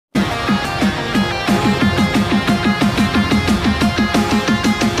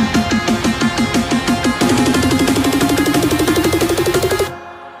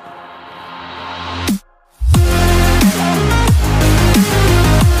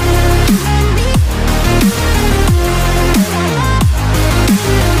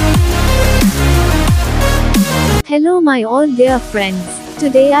my all dear friends,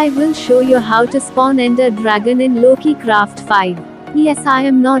 today I will show you how to spawn Ender Dragon in Loki Craft 5. Yes, I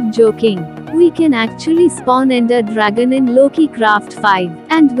am not joking. We can actually spawn Ender Dragon in Loki Craft 5,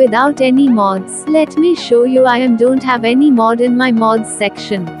 and without any mods. Let me show you. I don't have any mod in my mods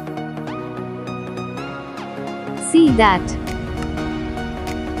section. See that?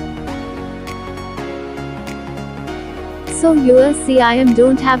 So you will see I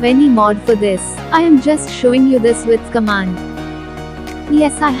don't have any mod for this. I am just showing you this with command.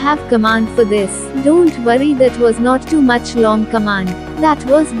 Yes, I have command for this. Don't worry, that was not too much long command. That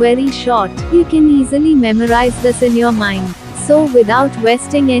was very short. You can easily memorize this in your mind. So without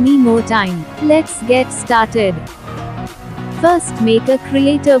wasting any more time, let's get started. First, make a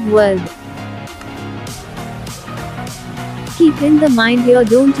creative world. Keep in the mind you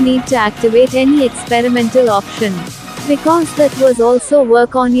don't need to activate any experimental option, because that was also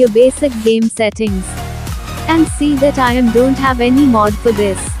work on your basic game settings. And see that I don't have any mod for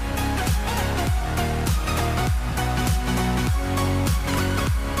this.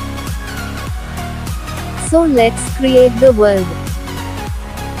 So let's create the world.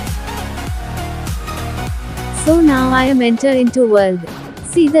 So now I am enter into world.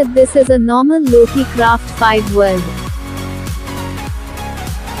 See that this is a normal Loki Craft 5 world.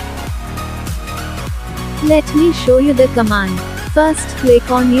 Let me show you the command. First,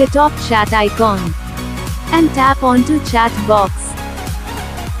 click on your top chat icon and tap onto chat box.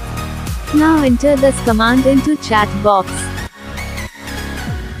 Now enter this command into chat box.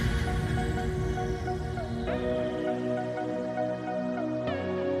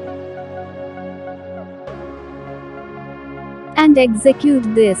 And execute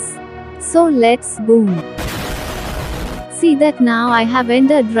this. So let's boom. See that now I have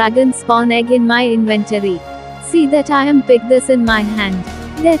Ender Dragon spawn egg in my inventory. See that I am pick this in my hand.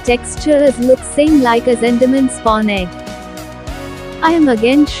 Their texture is look same like as Enderman spawn egg. I am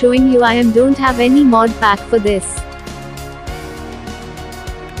again showing you I don't have any mod pack for this.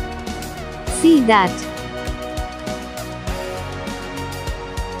 See that?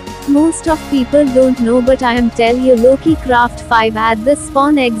 Most of people don't know, but I am tell you Loki Craft 5 add the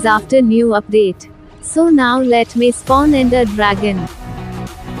spawn eggs after new update. So now let me spawn Ender Dragon.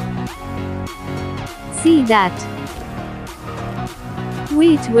 See that?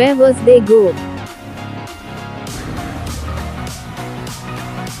 Wait, where was they go?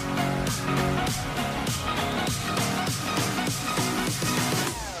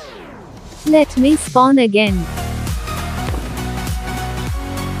 Let me spawn again.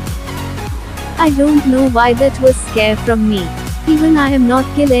 I don't know why that was scare from me. Even I am not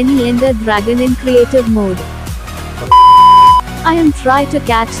kill any Ender Dragon in creative mode. I am try to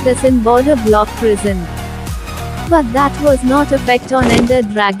catch this in border block prison. But that was not effect on Ender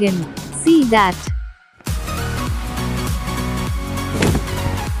Dragon. See that?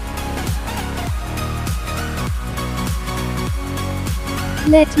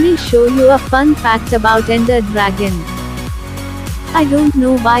 Let me show you a fun fact about Ender Dragon. I don't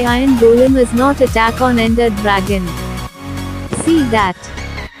know why Iron Golem is not attack on Ender Dragon. See that?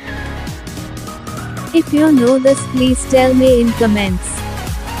 If you know this, please tell me in comments.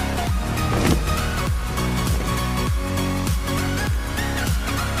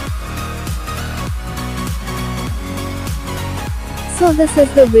 So this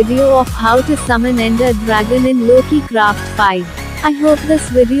is the video of how to summon Ender Dragon in Loki Craft 5. I hope this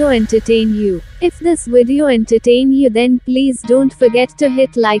video entertain you. If this video entertain you, then please don't forget to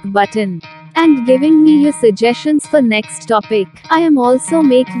hit like button and giving me your suggestions for next topic. I am also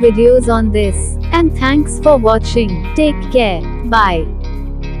make videos on this. And thanks for watching. Take care. Bye.